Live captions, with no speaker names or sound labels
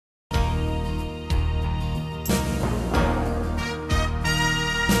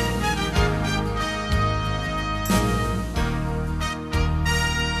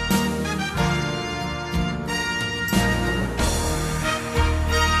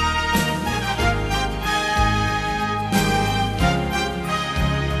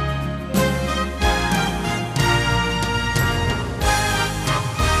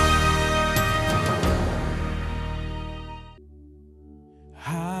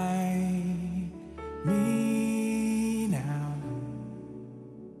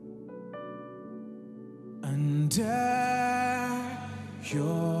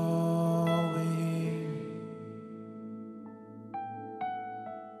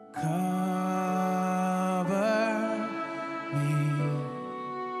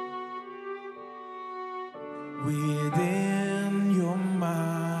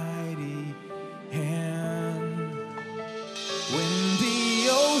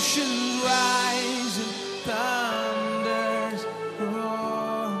oceans rise and thunders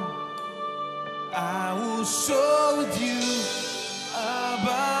roar, I will soar with you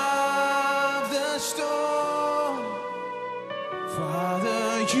above the storm.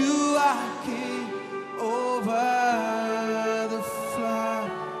 Father, you are king over the flood.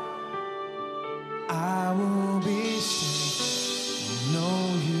 I will be still, know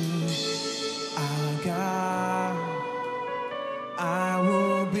you are God. I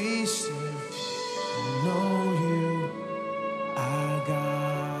will be still, know you are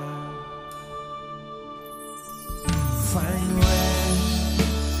God. Find rest,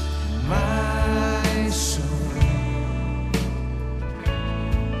 my soul,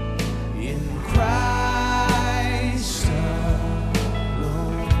 in Christ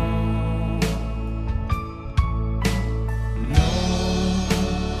alone. Know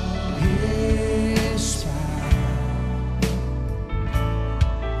His power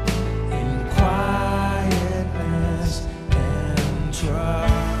in quietness and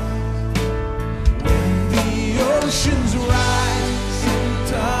trust. When the oceans rise and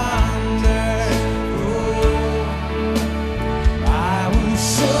thunder roar, I will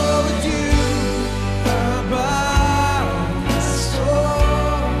soar with you above the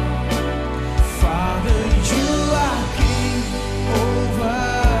storm. Father, you are king over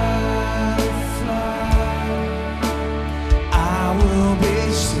the flood. I will be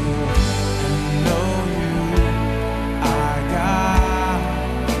still and know you are God.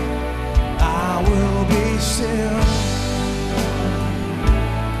 I will be still.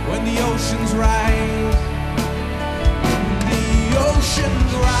 When the oceans rise, when the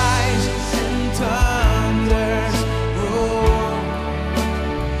oceans rise and thunders roar,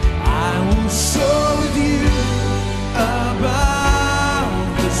 I will soar with you above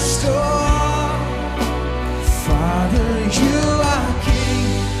the storm. Father, you are king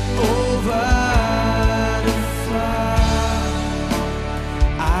over the flood.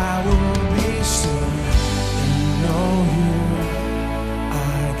 I will be still and know you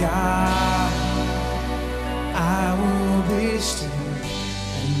are God. I will be still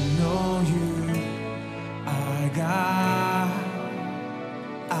and know you are God.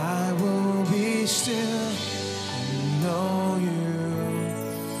 I will be still and know you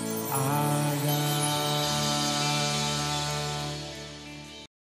are God.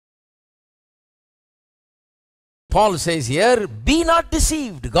 Paul says here, be not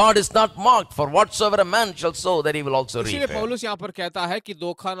deceived. God is not mocked, for whatsoever a man shall sow, that he will also इसीलिए reap. पौलुस यहाँ पर कहता है कि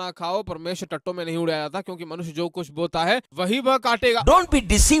धोखा ना खाओ, परमेश्वर टट्टों में नहीं उड़ाया जाता, क्योंकि मनुष्य जो कुछ बोता है वही वह काटेगा। Don't be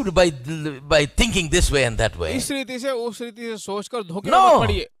deceived by thinking this way and that way. इस रीति से उस रीति से सोचकर धोखे में No. मत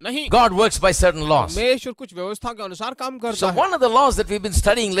पड़िए। नहीं, God works by certain laws. परमेश्वर कुछ व्यवस्था के अनुसार काम करता So है। one of the laws that we've been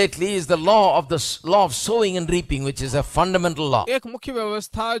studying lately is the law of sowing and reaping, which is a fundamental law. एक मुख्य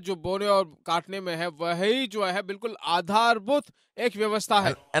व्यवस्था जो बोने और काटने में है, वही जो है बिल्कुल आधारभूत एक व्यवस्था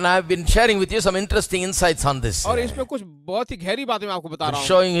है। And I've been sharing with you some interesting insights on this. और इसमें कुछ बहुत ही गहरी बातें मैं आपको बता रहा हूँ।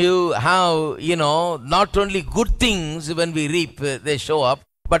 Showing you how, not only good things when we reap, they show up,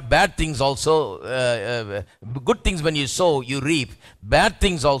 but bad things also, good things when you sow, you reap. Bad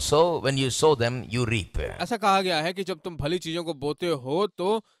things also, when you sow them, you reap. ऐसा कहा गया है कि जब तुम भली चीजों को बोते हो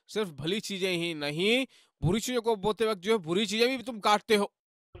तो सिर्फ भली चीजें ही नहीं, बुरी चीजों को बोते वक्त जो है बुरी चीजें भी तुम काटते हो।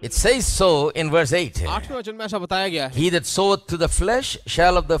 It says so in verse 8. 8वें वचन में ऐसा बताया गया है, He that soweth to the flesh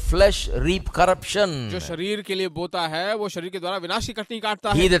shall of the flesh reap corruption. जो शरीर के लिए बोता है वो शरीर के द्वारा विनाश की कटनी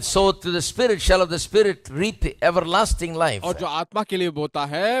काटता He है, that soweth to the spirit shall of the spirit reap everlasting life. और जो आत्मा के लिए बोता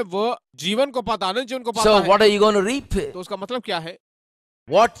है वो जीवन को पाता, अनंत जीवन को पाता So है। what are you going to reap? तो उसका मतलब क्या है?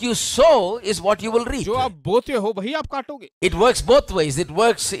 What you sow is what you will reap. जो आप बोते हो वही आप काटोगे। It works both ways. It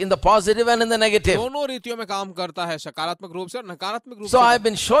works in the positive and in the negative. दोनों रीतियों में काम करता है, सकारात्मक रूप से और नकारात्मक रूप So से। I've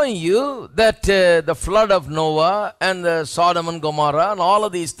been showing you that the flood of Noah and the Sodom and Gomorrah and all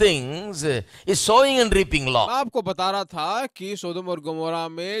of these things is sowing and reaping law. मैं आपको बता रहा था कि सोदोम और गमोरा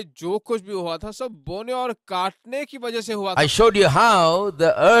में जो कुछ भी हुआ था सब बोने और काटने की वजह से हुआ था। I showed you how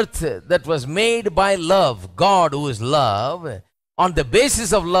the earth that was made by love, God who is love, on the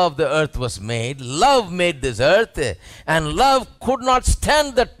basis of love the earth was made. Love made this earth, and love could not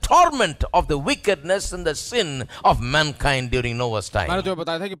stand the torment of the wickedness and the sin of mankind during Noah's time. मैंने तुम्हें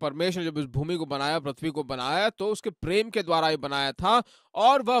बताया था कि परमेश्वर जब इस भूमि को बनाया, पृथ्वी को बनाया, तो उसके प्रेम के द्वारा ही बनाया था,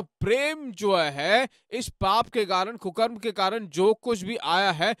 और वह प्रेम जो है इस पाप के कारण, कुकर्म के कारण जो कुछ भी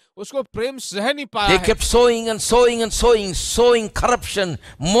आया है उसको प्रेम सह नहीं पाया They है। kept sowing and sowing and sowing, sowing corruption,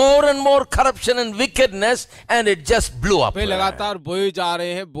 more and more corruption and wickedness, and it just blew up. वे लगातार बोए जा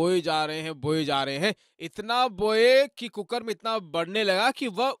रहे हैं, बोए जा रहे हैं, बोए जा रहे हैं, इतना बोए कि कुकर्म इतना बढ़ने लगा कि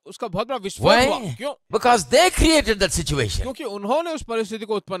वह उसका बहुत बड़ा विस्फोट हुआ। Why? क्यों? Because they created that situation. क्योंकि उन्होंने उस परिस्थिति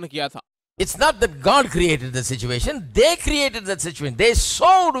को उत्पन्न किया था। It's not that God created the situation, they created that situation. They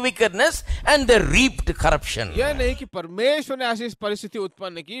sowed wickedness and they reaped corruption. यह नहीं कि परमेश्वर ने ऐसी परिस्थिति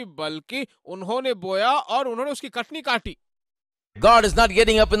उत्पन्न की, बल्कि उन्होंने बोया और उन्होंने उसकी कटनी काटी। God is not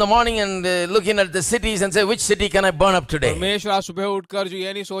getting up in the morning and looking at the cities and say, which city can I burn up today? परमेश्वर आज सुबह उठकर जो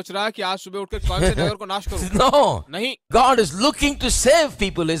ये नहीं सोच रहा कि आज सुबह उठकर कौन से नगर को नाश करूं। No. नहीं, God is looking to save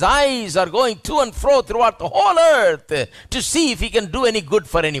people. His eyes are going to and fro throughout the whole earth to see if he can do any good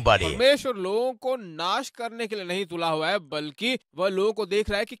for anybody. परमेश्वर लोगों को नाश करने के लिए नहीं तुला हुआ है, बल्कि वह लोगों को देख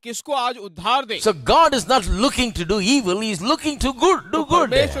रहा है कि किसको आज उद्धार दे। So God is not looking to do evil, he is looking to do good.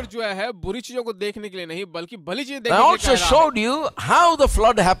 परमेश्वर जो है बुरी चीजों को देखने के लिए नहीं, बल्कि भली चीजें I देखने के लिए also कह रहा है। showed you how the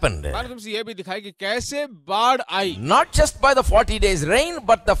flood happened. मैंने तुमसे ये भी दिखाई कि कैसे बाढ़ आई। Not just by the 40 days rain,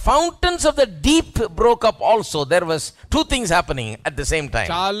 but the fountains of the deep broke up also. There was two things happening at the same time.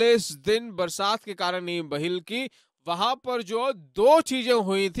 40 दिन बरसात के कारण नहीं बल्कि वहां पर जो दो चीजें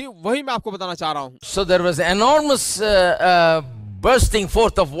हुई थी वही मैं आपको बताना चाह रहा हूं। So there was enormous bursting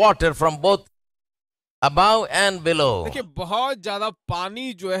forth of water from both above and below. देखिए बहुत ज्यादा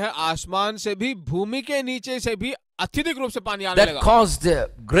पानी जो है आसमान से भी, भूमि के नीचे से भी अत्यधिक रूप से पानी आने That लगा। caused a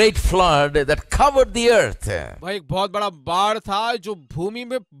great flood that covered the earth. वह एक बहुत बड़ा बाढ़ था जो भूमि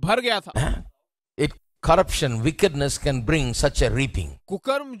में भर गया था। Corruption, wickedness can bring such a reaping.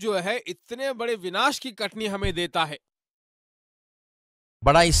 कुकर्म जो है इतने बड़े विनाश की कटनी हमें देता है।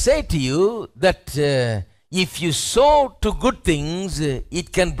 But I say to you that if you sow to good things,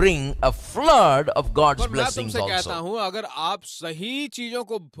 it can bring a flood of God's पर मैं blessings तुमसे कहता also. हूं अगर आप सही चीजों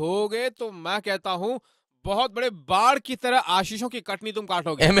को भोगे तो मैं कहता हूं बहुत बड़े बाढ़ की तरह आशीषों की कटनी तुम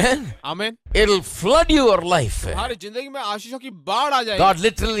काटोगे। Amen. आमीन। It'll flood your life. हमारी जिंदगी में आशीषों की बाढ़ आ जाएगी। God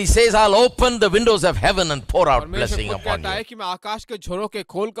literally says, I'll open the windows of heaven and pour out परमेश्वर blessing खुद upon कहता है you. कि मैं आकाश के झरोखे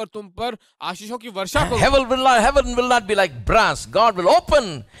खोलकर तुम पर आशीषों की वर्षा करूं। Heaven will not be like brass. God will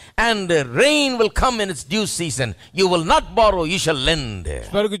open and rain will come in its due season. You will not borrow, you shall lend.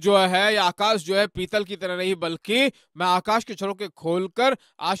 स्वर्ग जो है या आकाश जो है पीतल की तरह नहीं, बल्कि मैं आकाश के झरोखे खोलकर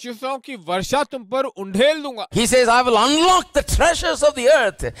आशीषों की वर्षा तुम पर उंडेल दूंगा। He says, I will unlock the treasures of the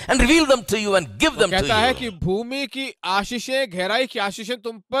earth and reveal them to you and give them to कहता है you. कि भूमि की आशीषें, गहराई की आशीषें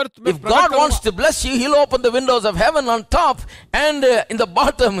तुम पर तुम्हें If प्रकट God करूंगा। wants to bless you, He'll open the windows of heaven on top, and in the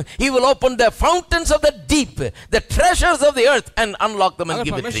bottom, He will open the fountains of the deep, the treasures of the earth, and unlock them and अगर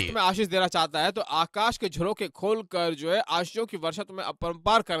give it to परमेश्वर you. तुम्हें आशीष देना चाहता है तो आकाश के झरोखे खोलकर जो है आशीषों की वर्षा तुम्हें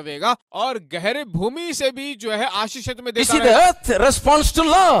अपरंपार कर देगा और गहरे भूमि से भी जो है आशीषें तुम्हें You देता see, the रहेगा। earth responds to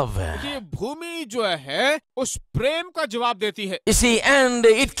love. कि भूमि जो है उस प्रेम का जवाब देती है। You see, and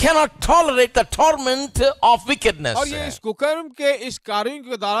it cannot tolerate the torment of wickedness. और ये इस कुकर्म के इस कार्यों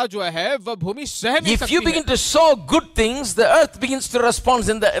के द्वारा जो है वह भूमि सह नहीं If सकती you है। begin to sow good things, the earth begins to respond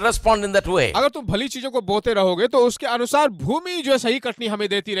in that way. अगर तुम भली चीजों को बोते रहोगे तो उसके अनुसार भूमि जो है सही कटनी हमें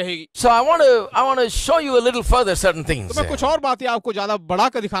देती रहेगी। So I want to show you a little further certain things. तो मैं कुछ और बातें आपको ज्यादा बढ़ा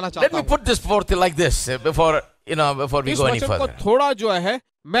कर दिखाना Let चाहता me हूँ। put this forth like this before we इस go any वचन को further. थोड़ा जो है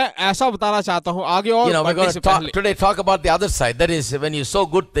मैं ऐसा बताना चाहता हूँ आगे और We're बढ़ने going से to पहले। today talk about the other side. That is, when you sow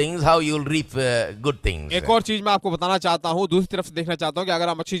good things, how you'll reap good things. एक और चीज मैं आपको बताना चाहता हूँ, दूसरी तरफ से देखना चाहता हूँ कि अगर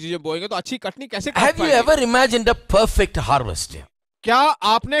हम अच्छी चीजें बोएंगे तो अच्छी कटनी कैसे काट Have you पाएंगे। ever imagined a perfect harvest? क्या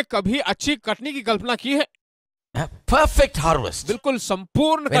आपने कभी अच्छी कटनी की कल्पना की है? A perfect harvest. बिल्कुल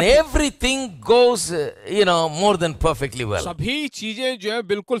संपूर्ण When Katni. everything goes, more than perfectly well. सभी चीजें जो है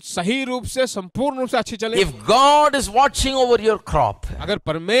बिल्कुल सही रूप से, संपूर्ण रूप से अच्छी चले। If God is watching over your crop अगर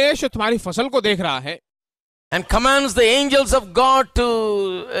परमेश्वर तुम्हारी फसल को देख रहा है and commands the angels of God to,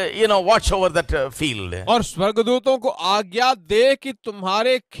 watch over that field, और स्वर्गदूतों को आज्ञा दे कि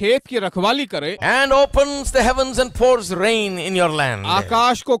तुम्हारे खेत की रखवाली करे, and opens the heavens and pours rain in your land,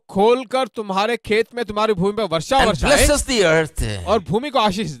 आकाश को खोलकर तुम्हारे खेत में, तुम्हारी भूमि पर वर्षा and वर्षाए blesses the earth, और भूमि को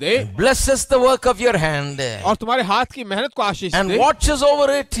आशीष दे blesses the work of your hand, और तुम्हारे हाथ की मेहनत को आशीष and they watches over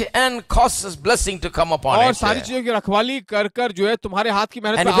it and causes blessing to come upon और it. सारी चीजों की रखवाली कर कर जो है तुम्हारे हाथ की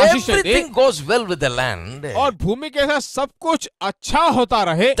मेहनत And पर if Ashish they everything goes well with the land, और भूमि के साथ सब कुछ अच्छा होता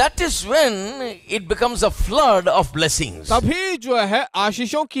रहे, that is when it becomes a flood of blessings. तभी जो है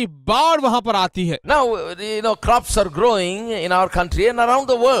आशीषों की बाढ़ वहां पर आती है। Now, crops are growing in our country and around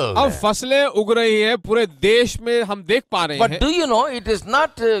the world. अब फसलें उग रही है पूरे देश में, हम देख पा रहे But हैं। do you know, it is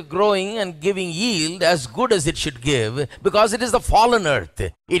not growing and giving yield as good as it should give, because it is the fallen earth.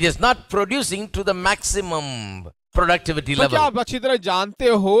 It is not producing to the maximum productivity तो क्या level. आप अच्छी तरह जानते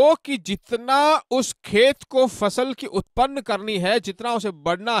हो कि जितना उस खेत को फसल की उत्पन्न करनी है, जितना उसे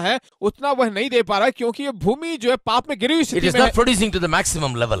बढ़ना है, उतना वह नहीं दे पा रहा है, क्योंकि ये भूमि जो है पाप में गिरी हुई It स्थिति is में not है, producing to the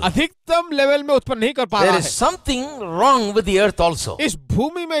maximum level. अधिकतम लेवल में उत्पन्न नहीं कर पा रहा There is है। something wrong with the earth also. इस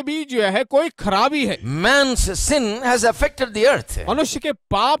भूमि में भी जो है कोई खराबी है। Man's sin has affected the earth. मनुष्य के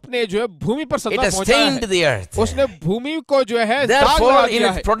पाप ने जो है भूमि पर It सत्ता has पहुंचाया stained है, the earth. उसने भूमि को जो है दाग Therefore, लगा in दिया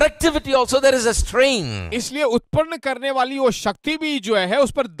its है। productivity also there is a strain. इसलिए उत्पन्न करने वाली वो शक्ति भी जो है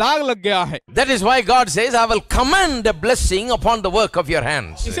उस पर दाग लग गया है। That is why God says, I will command a blessing upon the work of your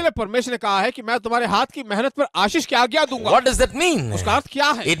hands. इसलिए परमेश्वर ने कहा है कि मैं तुम्हारे हाथ की मेहनत पर आशीष की आज्ञा दूंगा। What does that mean? उसका अर्थ क्या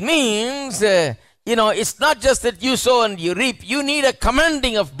है? It means, it's not just that you sow and you reap. You need a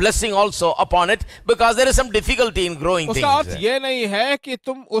commanding of blessing also upon it, because there is some difficulty in growing उसका अर्थ things. ये नहीं है कि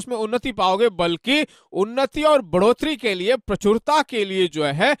तुम उसमें उन्नति पाओगे, बल्कि उन्नति और बढ़ोतरी के लिए, प्रचुरता के लिए जो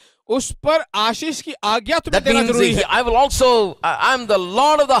है उस पर आशीष की आज्ञा तुम्हें That देना means जरूरी है। I will also, I am the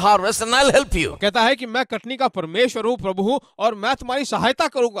Lord of the harvest and I'll help you. कहता है कि मैं कटनी का परमेश्वर हूँ, प्रभु हूँ, और मैं तुम्हारी सहायता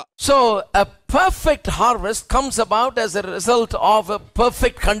करूंगा। So a perfect harvest comes about as a result of a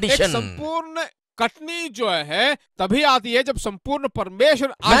perfect एक condition. संपूर्ण कटनी जो है तभी आती है जब संपूर्ण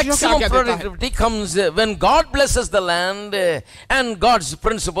परमेश्वर आशीषों की Maximum आज्ञा देता है। productivity comes when God blesses the land and God's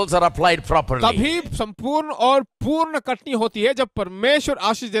principles are applied properly. तभी संपूर्ण और पूर्ण कटनी होती है जब परमेश्वर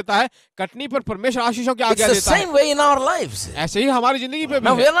आशीष देता है, कटनी पर परमेश्वर आशीषों की It's आज्ञा the देता है। same way in our lives. ऐसे ही हमारी जिंदगी पे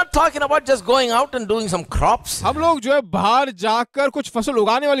Now भी we है। are not talking about just going out and doing some crops. हम लोग जो है बाहर जाकर कुछ फसल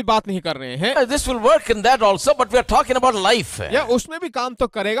उगाने वाली बात नहीं कर रहे हैं, This will work in that also, but we are talking about life. या उसमें भी काम तो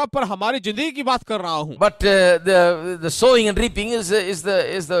करेगा, पर हमारी जिंदगी की बात कर रहा हूँ। But the sowing and reaping is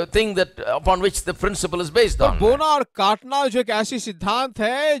the thing that upon which the principle is based तो on. बोना और काटना जो एक ऐसी सिद्धांत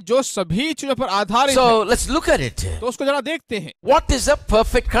है जो सभी चीजों पर आधारित है। So let's look at it. तो उसको जरा देखते हैं। What is a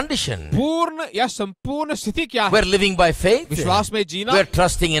perfect condition? पूर्ण या संपूर्ण स्थिति क्या है? We're living by faith. विश्वास में जीना, We're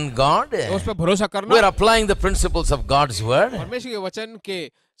trusting in God. तो उस पर भरोसा We're करना, applying the principles of God's word. परमेश्वर के वचन के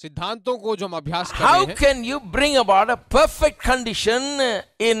सिद्धांतों को जो हम अभ्यास कर How रहे हैं। can you bring about a perfect condition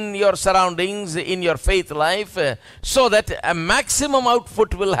in your surroundings, in your faith life, so that a maximum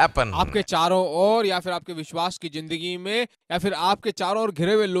output will happen? आपके चारों ओर या फिर आपके विश्वास की जिंदगी में या फिर आपके चारों ओर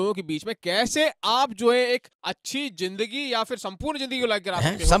घिरे हुए लोगों के बीच में कैसे आप जो है एक अच्छी जिंदगी या फिर संपूर्ण जिंदगी को लेकर आ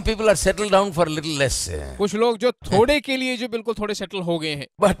सकते हो? Some people are settled down for a little less. कुछ लोग जो थोड़े के लिए जो बिल्कुल थोड़े सेटल हो गए हैं,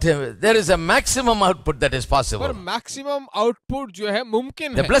 But there is a maximum output that is पर possible. मैक्सिमम आउटपुट जो है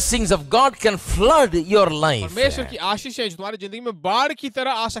मुमकिन The है। blessings of God can flood your life. परमेश्वर की आशीष है जो तुम्हारी जिंदगी में बाढ़ की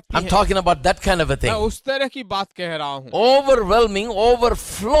तरह आ सकती I'm है। talking about that kind of a मैं thing. उस तरह की बात कह रहा हूँ। Overwhelming,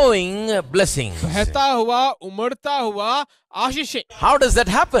 overflowing blessings. बहता हुआ, उमड़ता हुआ आशीष। How does that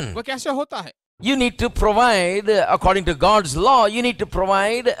happen? वो कैसे होता है? You need to provide, according to God's law, you need to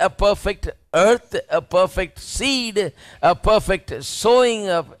provide a perfect earth, a perfect seed, a perfect sowing,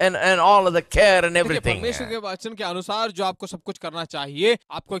 and all of the care and everything. परमेश्वर के वचन के अनुसार जो आपको सब कुछ करना चाहिए,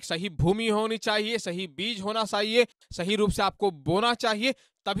 आपको एक सही भूमि होनी चाहिए, सही बीज होना चाहिए, सही रूप से आपको बोना चाहिए,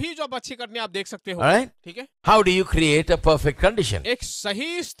 तभी जो आप अच्छी कटनी आप देख सकते हो। Alright? ठीक है? How do you create a perfect condition? एक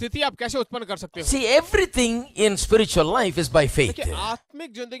सही स्थिति आप कैसे उत्पन्न कर सकते हो? See, everything in spiritual life is by faith. देखिए,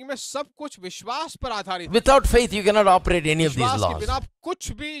 आत्मिक जिंदगी में सब कुछ विश्वास पर आधारित है। Without faith, you cannot operate any of these विश्वास के laws. बिना आप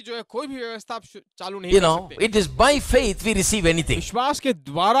कुछ भी जो है कोई भी व्यवस्था आप चालू नहीं You कर know, सकते। it is by faith we receive anything. विश्वास के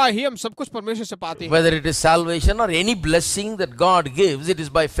द्वारा ही हम सब कुछ परमेश्वर से पाते हैं। Whether it is salvation or any blessing that God gives, it is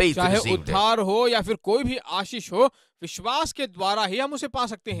by faith चाहे received. उद्धार हो या फिर कोई भी आशीष हो, विश्वास के द्वारा ही हम उसे पा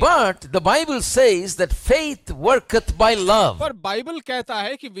सकते हैं। But the Bible says that faith worketh by love. पर बाइबल कहता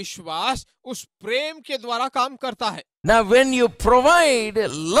है कि विश्वास उस प्रेम के द्वारा काम करता है। Now, when you provide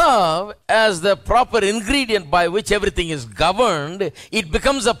love as the proper ingredient by which everything is governed, it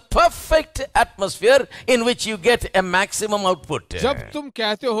becomes a perfect atmosphere in which you get a maximum output. जब तुम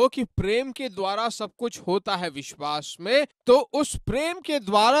कहते हो कि प्रेम के द्वारा सब कुछ होता है विश्वास में, तो उस प्रेम के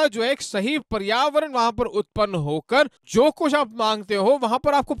द्वारा जो एक सही पर्यावरण वहां पर उत्पन्न होकर जो कुछ आप मांगते हो वहां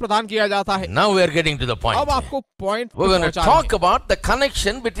पर आपको प्रदान किया जाता है। Now we are getting to the point. अब आपको point We're going to talk about the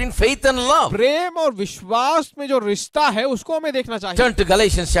connection between faith and love. प्रेम और विश्वास में जो रिश्ता है उसको हमें देखना चाहिए। Turn to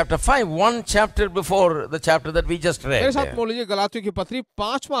Galatians chapter 5, one chapter before the chapter that we just read. मेरे साथ बोल लीजिए गलातियों की पत्री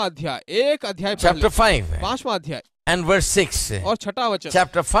 5वां अध्याय, एक अध्याय Chapter 5. 5वां अध्याय। And verse 6. और छठा वचन,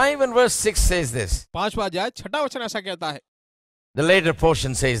 Chapter 5 and verse 6 says this. 5वां अध्याय छठा वचन ऐसा कहता है, The later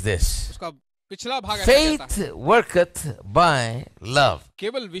portion says this. उसका पिछला भाग ऐसा कहता है, Faith worketh by love.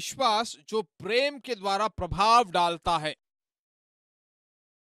 केवल विश्वास जो प्रेम के द्वारा प्रभाव डालता है।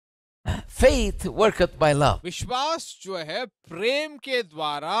 Faith worketh by love. विश्वास जो है प्रेम के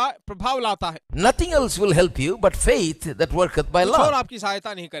द्वारा प्रभाव लाता है। Nothing else will help you but faith that worketh by कुछ और love. आपकी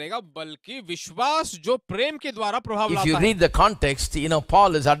सहायता नहीं करेगा, बल्कि विश्वास जो प्रेम के द्वारा प्रभाव If you लाता है। read the context,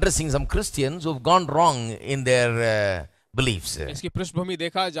 Paul is addressing some Christians who've gone wrong in their beliefs. इसकी पृष्ठभूमि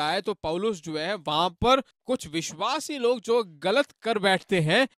देखा जाए तो पौलुस जो है वहां पर कुछ विश्वासी लोग जो गलत कर बैठते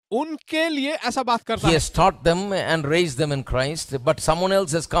हैं उनके लिए ऐसा बात करता He है। has taught them and raised them in Christ, but someone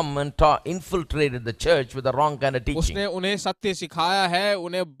else has come and infiltrated the church with the wrong kind of teaching. उसने उन्हें सत्य सिखाया है,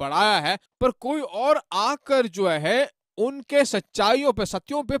 उन्हें बढ़ाया है, पर कोई और आकर जो है उनके सच्चाइयों पे,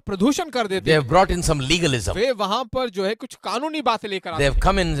 सत्यों पे प्रदूषण कर देते They हैं। have brought in some legalism. वे वहां पर जो है कुछ कानूनी बातें लेकर They आते have हैं।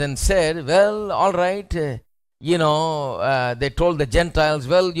 come in and said, well, all right, they told the Gentiles,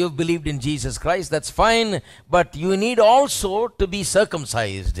 well, you've believed in Jesus Christ, that's fine, but you need also to be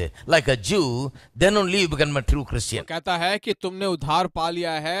circumcised like a Jew, then only you become a true Christian. कहता है कि तुमने उद्धार पा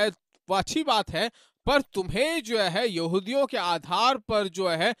लिया है, वो अच्छी बात है, पर तुम्हें जो है यहूदियों के आधार पर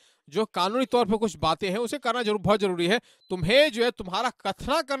जो कानूनी तौर पर कुछ बातें हैं उसे करना बहुत जरूरी है, तुम्हें जो है तुम्हारा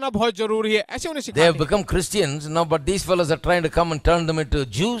कथना करना बहुत जरूरी है, ऐसे उन्हें They have सिखाते हैं। become Christians now, but these fellows are trying to come and turn them into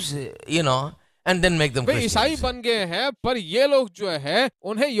Jews, and then make them वे ईसाई Christians. बन गए हैं, पर ये लोग जो है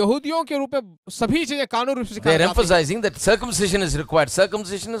उन्हें यहूदियों के रूप में सभी चीजें कानूनी रूप से They are सिखाते हैं। emphasizing that circumcision is required.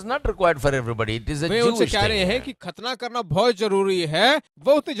 Circumcision is not required for everybody. It is a वे उनसे Jewish कह रहे हैं thing. कि खतना करना बहुत जरूरी है,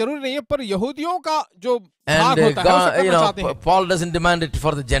 वो उतनी जरूरी नहीं है, पर यहूदियों का जो भाग And होता है उसे करना चाहते हैं। Paul doesn't demand it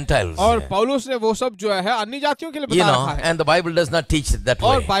for the Gentiles. और पौलुस ने वो सब जो है अन्य जातियों के लिए बता रखा है, And the Bible does not teach it that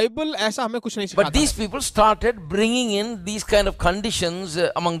और way. बाइबल ऐसा हमें कुछ नहीं But सिखाता these है। people started bringing in these kind of conditions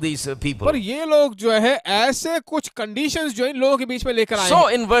among these people. पर ये लोग जो है ऐसे कुछ कंडीशंस जो इन लोगों के बीच में लेकर आए So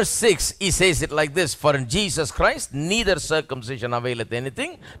हैं। in verse 6, he says it like this: For in Jesus Christ neither circumcision availeth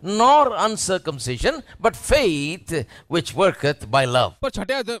anything, nor uncircumcision, but faith which worketh by love. पर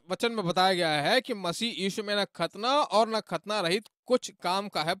छठे वचन में बताया गया है कि मसीह यीशु में न खतना और न खतना रहित कुछ काम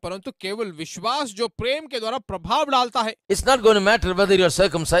का है, परंतु केवल विश्वास जो प्रेम के द्वारा प्रभाव डालता है। It's not going to matter whether you're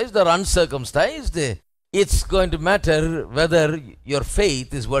circumcised or uncircumcised. It's going to matter whether your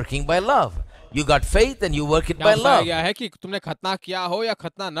faith is working by love. You got faith and you work it by यहाँ बताया love. गया है कि तुमने खतना किया हो या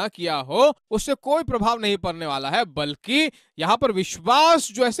खतना न किया हो, उससे कोई प्रभाव नहीं पड़ने वाला है, बल्कि यहाँ पर विश्वास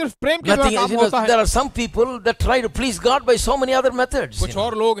जो है सिर्फ प्रेम के द्वारा Nothing, काम होता there है। are some people that try to please God by so many other methods. कुछ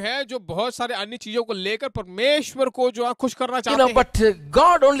और लोग हैं जो बहुत सारे अन्य चीजों को लेकर परमेश्वर को जो है खुश करना चाहते हैं, But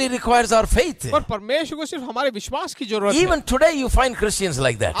God only requires our faith. पर परमेश्वर को सिर्फ हमारे विश्वास की जरूरत है। Even today you find Christians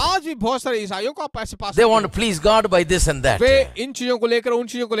like that. आज भी बहुत सारे ईसाइयों को आप ऐसे पास They want to please God by this and that. वे इन चीजों को लेकर उन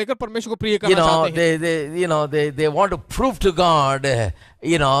चीजों को लेकर परमेश्वर को प्रिय करना चाहते हैं। they want to prove to God,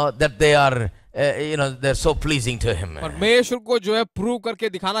 that they are, they're so pleasing to Him. परमेश्वर को जो है प्रूव करके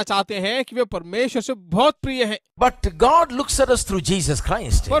दिखाना चाहते हैं कि वे परमेश्वर से बहुत प्रिय हैं। But God looks at us through Jesus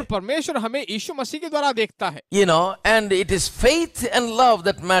Christ. पर परमेश्वर हमें यीशु मसीह के द्वारा देखता है। And it is faith and love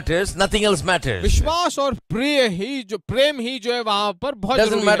that matters. Nothing else matters. विश्वास और प्रेम ही जो है वहाँ पर बहुत Doesn't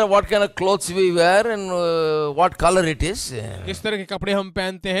जरूरी matter है। what kind of clothes we wear and what color it is. किस तरह के कपड़े हम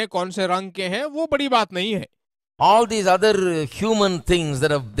पहनते हैं, कौन से रंग के हैं, वो बड़ी बात नहीं है। All these other human things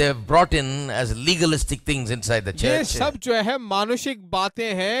that they have brought in as legalistic things inside the ये church. सब जो है मानुषिक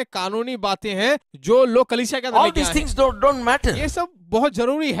बातें हैं, कानूनी बातें हैं जो लोग कलीसिया के अंदर All लेके these आए things हैं। don't matter. ये सब बहुत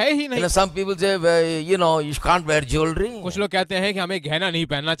जरूरी है ही नहीं। Some people say, well, you can't wear jewelry. कुछ लोग कहते हैं कि हमें गहना नहीं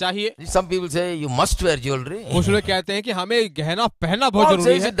पहनना चाहिए। Some people say you must wear jewelry. कुछ लोग कहते हैं कि हमें गहना पहनना बहुत Paul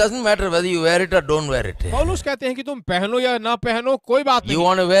जरूरी says है। it doesn't matter whether you wear it or don't wear it. पौलुस कहते हैं कि तुम पहनो या ना पहनो कोई बात You नहीं।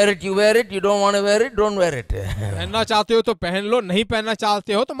 want to wear it, you wear it. You don't want to wear it, don't wear it. पहनना चाहते हो तो पहन लो, नहीं पहनना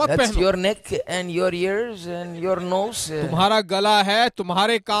चाहते हो तो मत That's पहनो। your neck and your ears and your nose. तुम्हारा गला है,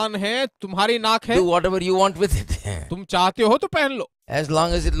 तुम्हारे कान है, तुम्हारी नाक है, Do whatever you want with it. तुम चाहते हो तो पहन लो। As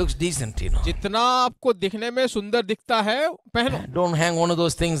long as it looks decent, जितना आपको दिखने में सुंदर दिखता है पहनो। Don't hang one of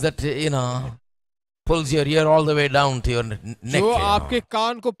those things that, pulls your ear all the way down to your neck. जो आपके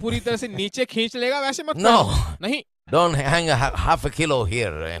कान को पूरी तरह से नीचे खींच लेगा वैसे मत No. पहनो। नहीं, Don't hang half a kilo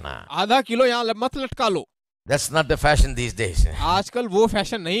here. आधा किलो यहाँ मत लटका लो। That's not the fashion these days. आजकल वो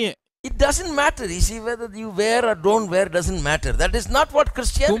फैशन नहीं है। It doesn't matter. You see, whether you wear or don't wear doesn't matter. That is not what तुम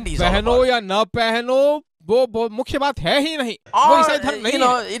Christianity is all पहनो about. या न पहनो वो मुख्य बात है ही नहीं, वो ईसाई धर्म Or, नहीं you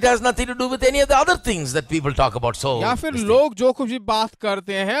know, है। it has nothing to do with any of the other things that people talk about. So, या फिर लोग जो कुछ भी बात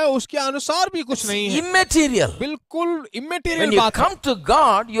करते हैं उसके अनुसार भी कुछ नहीं है, immaterial. बिल्कुल When इमेटीरियल you बात है। come to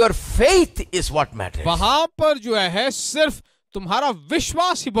God, your faith is what matters. वहां पर जो है सिर्फ तुम्हारा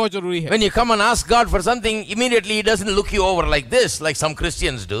विश्वास ही बहुत जरूरी है। When you come and ask God for something, immediately He doesn't look you over like this, like some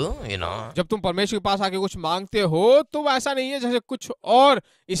Christians do, you know. जब तुम परमेश्वर के पास आके कुछ मांगते हो तो वो ऐसा नहीं है जैसे कुछ और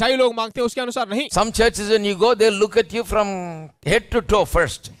ईसाई लोग मांगते हैं उसके अनुसार नहीं। Some churches, when you go, they'll look at you from head to toe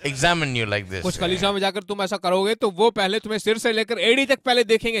first, examine you like this. कुछ कलीसिया में जाकर तुम ऐसा करोगे तो वो पहले तुम्हें सिर से लेकर एड़ी तक पहले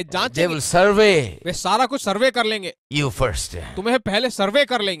देखेंगे, They जांचेंगे, will survey वे सारा कुछ सर्वे कर लेंगे, you first. तुम्हें पहले सर्वे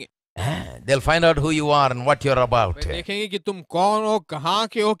कर लेंगे, They'll find out who you are and what you're about. वे देखेंगे कि तुम कौन हो, कहाँ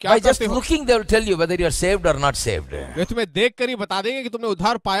के हो, क्या By just करते हो। looking, they will tell you whether you're saved or not saved. वे तुम्हें देख कर ही बता देंगे कि तुमने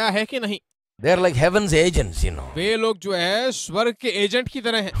उद्धार पाया है कि नहीं। They're like heaven's agents, you know. वे लोग जो है स्वर्ग के एजेंट की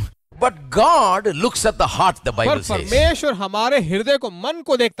तरह हैं। But God looks at the heart, the पर Bible says. परमेश्वर हमारे हृदय को, मन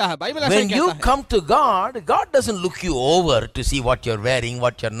को देखता है, बाइबल ऐसा ही When you कहता है। come to God, God doesn't look you over to see what you're wearing,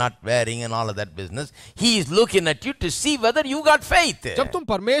 what you're not wearing, and all of that business. He is looking at you to see whether you got faith. जब तुम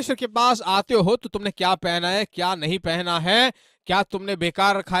परमेश्वर के पास आते हो तो तुमने क्या पहना है, क्या नहीं पहना है, क्या तुमने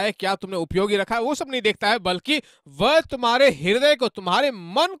बेकार रखा है, क्या तुमने उपयोगी रखा है, वो सब नहीं देखता है, बल्कि वह तुम्हारे हृदय को, तुम्हारे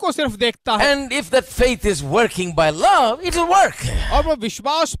मन को सिर्फ देखता है। And if that faith is working by love, it will work. और वह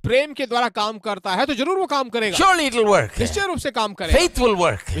विश्वास प्रेम के द्वारा काम करता है तो जरूर वो काम करेगा, Surely it will work. निश्चय रूप से काम करेगा, Faith will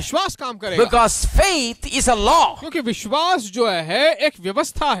work. विश्वास काम करेगा, Because faith is a law. क्योंकि विश्वास जो है एक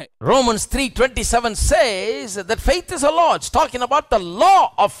व्यवस्था है। Romans 3:27 says that faith is a law. It's talking about the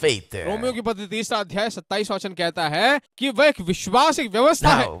law of faith. Romeo की पत्री 3 अध्याय 27 वचन कहता है कि वह एक विश्वास, एक व्यवस्था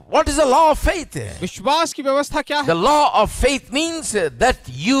है। Now, what is the law of faith? विश्वास की व्यवस्था क्या The है? law of faith means that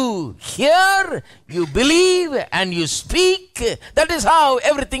you hear, you believe, and you speak. That is how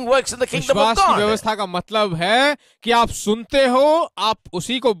everything works in the kingdom of विश्वास की God. व्यवस्था का मतलब है कि आप सुनते हो, आप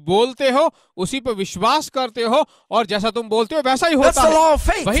उसी को बोलते हो, उसी पर विश्वास करते हो, और जैसा तुम बोलते हो वैसा ही That's होता the law है। of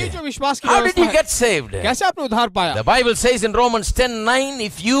faith. वही जो विश्वास की How did व्यवस्था you है। get saved? कैसे आपने उद्धार पाया? The Bible says in Romans 10:9,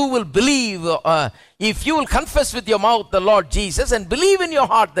 if you will believe, if you will confess with your mouth the Lord Jesus and believe in your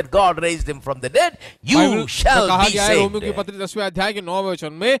heart that God raised him from the dead, you Bible shall में कहा be गया है Romeo की saved. पत्री 10वें अध्याय के 9वें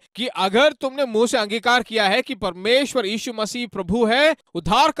वचन में कि अगर तुमने मुंह से अंगीकार किया है कि परमेश्वर यीशु मसीह प्रभु है,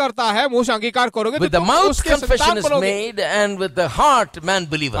 उद्धार करता है, मुंह से अंगीकार करोगे तो With the तुम mouth उसके confession संतान is बनोगे। made, and with the heart man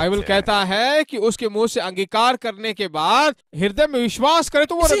believeth. Bible कहता है कि उसके मुंह से अंगीकार करने के बाद हृदय में विश्वास करे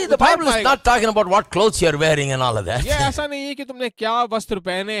तो वो See, the उद्धार Bible is पाएगा। not talking about what clothes you're wearing and all of that. ये ऐसा नहीं है कि तुमने क्या वस्त्र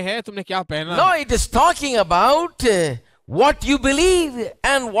पहने हैं, तुमने क्या पहना No, है। it is talking about what you believe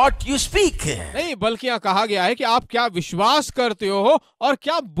and what you speak. नहीं, बल्कि यहाँ कहा गया है कि आप क्या विश्वास करते हो और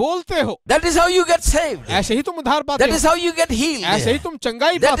क्या बोलते हो। That is how you get saved. ऐसे ही तुम उद्धार पाते That is हो, how you get healed. ऐसे ही तुम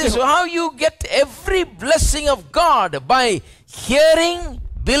चंगाई That पाते is हो। how you get every blessing of God by hearing,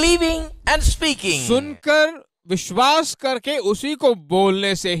 believing, and speaking. सुनकर विश्वास करके उसी को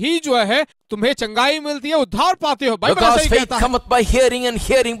बोलने से ही जो है तुम्हें चंगाई मिलती है, उद्धार पाते हो। बाइबल ऐसा Because ही faith कहता है, cometh by hearing, and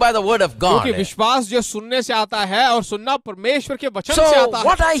hearing by the word of God. क्योंकि विश्वास जो सुनने से आता है और सुनना परमेश्वर के वचन So से आता है।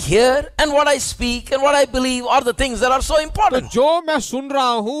 what I hear and what I speak and what I believe are the things that are so तो important. जो मैं सुन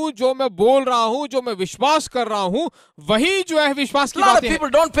रहा हूँ, जो मैं बोल रहा हूँ, जो मैं विश्वास कर रहा हूँ, वही जो है विश्वास A की lot of बातें हैं।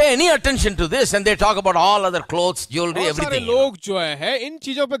 people don't pay any attention to this, and they talk about all other clothes, jewelry, बहुत सारे everything. लोग जो है इन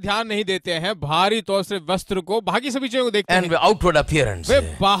चीजों पर ध्यान नहीं देते हैं, भारी तौर से वस्त्र को, बाकी सभी चीजों को देखते And हैं, outward appearance. वे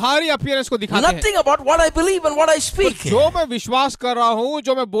बाहरी अपीयरेंस को दिखाते हैं। Nothing about what I believe and what I speak. जो मैं विश्वास कर रहा हूँ,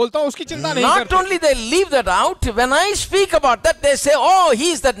 जो मैं बोलता हूँ, उसकी चिंता नहीं Not करते। only they leave that out, when I speak about that, they say, oh,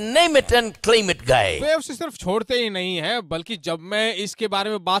 he's that name it and claim it guy. वे उसे सिर्फ छोड़ते ही नहीं है, बल्कि जब मैं इसके बारे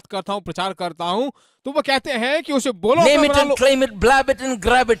में बात करता हूँ, प्रचार करता हूँ, तो वो कहते हैं कि उसे बोलो, Name अपना it बना and low, claim it, blab it and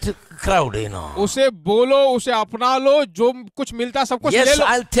grab it crowd, you know. उसे बोलो, उसे अपना लो, जो कुछ मिलता है सब कुछ ले Yes, low.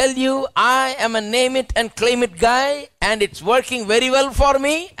 I'll tell you, I am a name it and claim it guy, and it's working very well for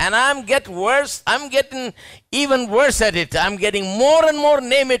me, and I'm getting even worse at it. I'm getting more and more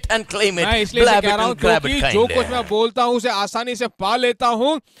name it and claim it, मैं इसलिए blab कह it रहा हूँ and grab क्योंकि it जो kind. कुछ मैं बोलता हूँ उसे आसानी से पा लेता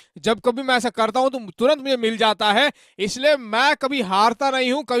हूँ, जब कभी मैं ऐसा करता हूँ तो तुरंत मुझे मिल जाता है, इसलिए मैं कभी हारता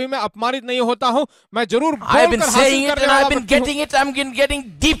नहीं हूँ, कभी मैं अपमानित नहीं होता हूँ, मैं जरूर I've been बोलकर saying हासिल it करने and वाला I've been व्यक्ति हूँ। getting it. I'm getting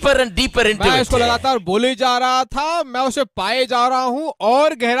deeper and deeper into मैं इसको it. लगातार बोले जा रहा था, मैं उसे पाए जा रहा हूँ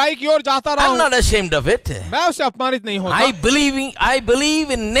और गहराई की ओर जाता रहा I'm हूँ, not ashamed of it. मैं उसे अपमानित नहीं होता। I believe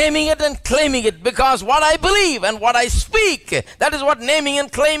in naming it and claiming it because what I believe believe and what I speak. That is what naming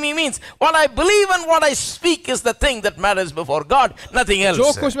and claiming means. What I believe and what I speak is the thing that matters before God, nothing else.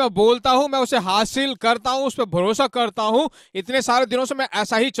 जो कुछ मैं बोलता हूँ मैं उसे हासिल करता हूँ, उस पर भरोसा करता हूँ. इतने सारे दिनों से मैं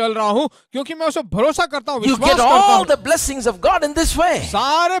ऐसा ही चल रहा हूँ क्योंकि मैं उसे भरोसा करता हूँ, You विश्वास get करता all हूँ. the blessings of God in this way.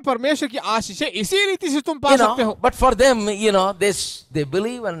 सारे परमेश्वर की आशीषें इसी रीति से तुम पा सकते हो. But for them, they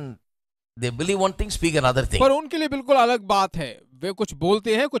believe and they believe one thing, speak another thing. पर उनके लिए बिल्कुल अलग बात है. वे कुछ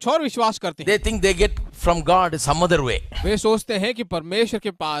बोलते हैं, कुछ और विश्वास करते हैं. They think they get from God some other way. वे सोचते हैं कि परमेश्वर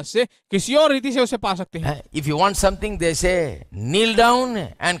के पास से किसी और रीति से उसे पा सकते हैं. If you want something, they say, kneel down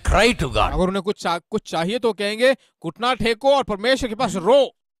and cry to God. अगर उन्हें कुछ चाहिए तो कहेंगे घुटना टेको और परमेश्वर के पास रो.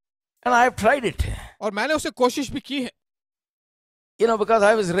 And I have tried it. और मैंने उसे कोशिश भी की है. Because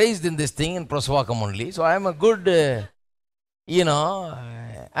I was raised in this thing in Prosvakam only, so I am a good,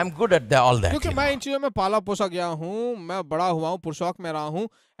 I'm good at all that. क्योंकि मैं इन चीजों में पाला पोसा गया हूँ, मैं बड़ा हुआ हूँ, पुरुषोक में रहा हूँ,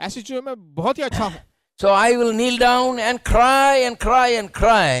 ऐसी चीजों में बहुत ही अच्छा हूँ. So I will kneel down and cry and cry and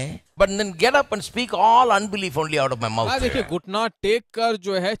cry, but then get up and speak all unbelief only out of my mouth. मैं देखिए घुटना टेक कर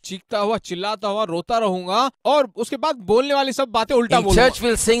जो है चीखता हुआ, चिल्लाता हुआ, रोता रहूंगा और उसके बाद बोलने वाली सब बातें उल्टा In बोलूंगा. church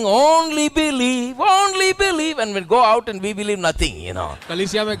we'll sing only believe, and we'll go out and we believe nothing,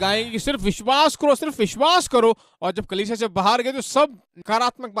 कलीसिया में गाएंगे कि सिर्फ विश्वास करो, और जब कलीसिया से बाहर गए तो सब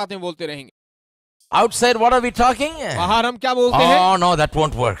नकारात्मक बातें बोलते रहेंगे. Outside, what are we talking? बाहर हम क्या बोलते हैं? Oh no, that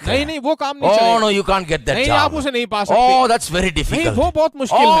won't work. नहीं वो काम नहीं चलेगा. Oh no, you can't get that नहीं, job. आप उसे नहीं पा सकते. Oh, that's very difficult. नहीं, वो बहुत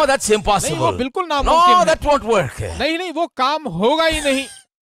मुश्किल है. Oh, that's impossible. नहीं, वो बिल्कुल नामुमकिन No, है. that won't work. नहीं वो काम होगा ही नहीं.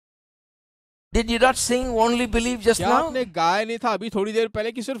 Did you not sing only believe just क्या now? आपने गाया नहीं था अभी थोड़ी देर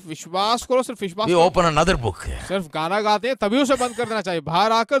पहले कि सिर्फ विश्वास करो, सिर्फ विश्वास We करो. open another book. सिर्फ गाना गाते हैं तभी उसे बंद कर देना चाहिए.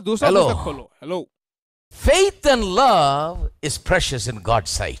 बाहर आकर दूसरा Hello. पुस्तक खोलो. Hello. Faith and love is precious in God's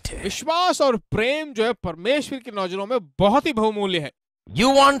sight. विश्वास और प्रेम जो है परमेश्वर की नजरों में बहुत ही बहुमूल्य है.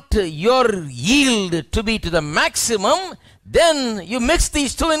 You want your yield to be to the maximum, then you mix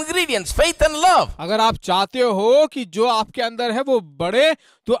these two ingredients, faith and love. अगर आप चाहते हो कि जो आपके अंदर है वो बढ़े,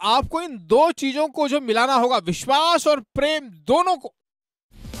 तो आपको इन दो चीजों को जो मिलाना होगा, विश्वास और प्रेम दोनों को.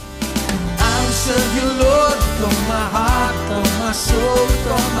 I'll serve you, Lord, with all my heart, with all my soul,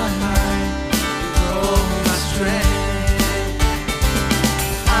 with all my mind, with all my strength.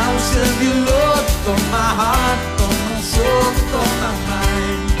 I'll serve you, Lord, with all my heart, with all my soul, with all my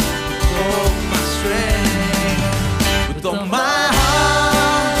mind, with all my strength. With all my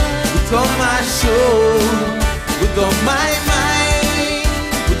heart, with all my soul, with all my mind,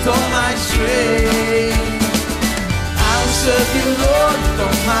 with all my strength. I'll serve you, Lord, with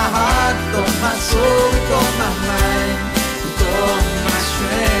all my heart, with all my soul, with all my mind, with all my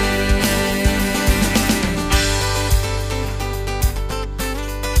strength.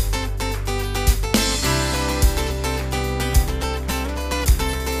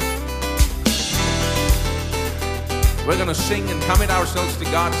 We're going to sing and commit ourselves to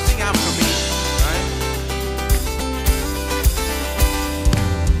God. Sing after me. Right?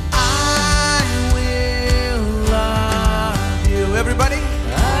 I will love you. Everybody?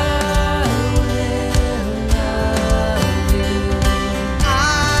 I will love you.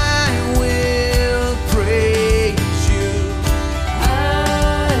 I will praise you. I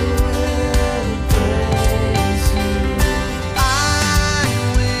will praise you. I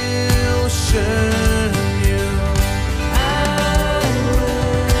will serve you. I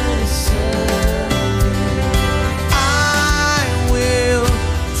will serve you. I will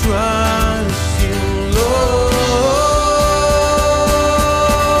trust you,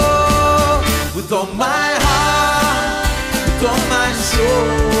 Lord, with all my heart, with all my soul,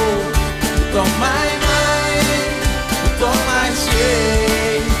 with all my mind, with all my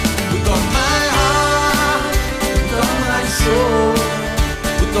strength, with all my heart, with all my soul,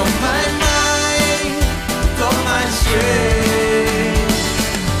 with all my mind, with all my strength.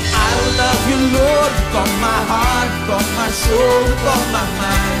 I will love you, Lord, with all my heart, with all my soul, with all my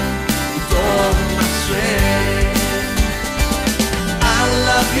mind, with all my strength. I will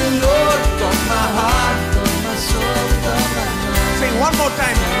love you, Lord, with all my heart, with all my soul, with all my mind. Sing one more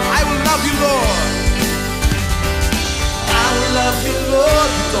time. I will love you, Lord. I will love you, Lord,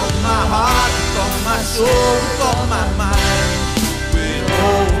 with all my heart, with all my soul, with all my mind,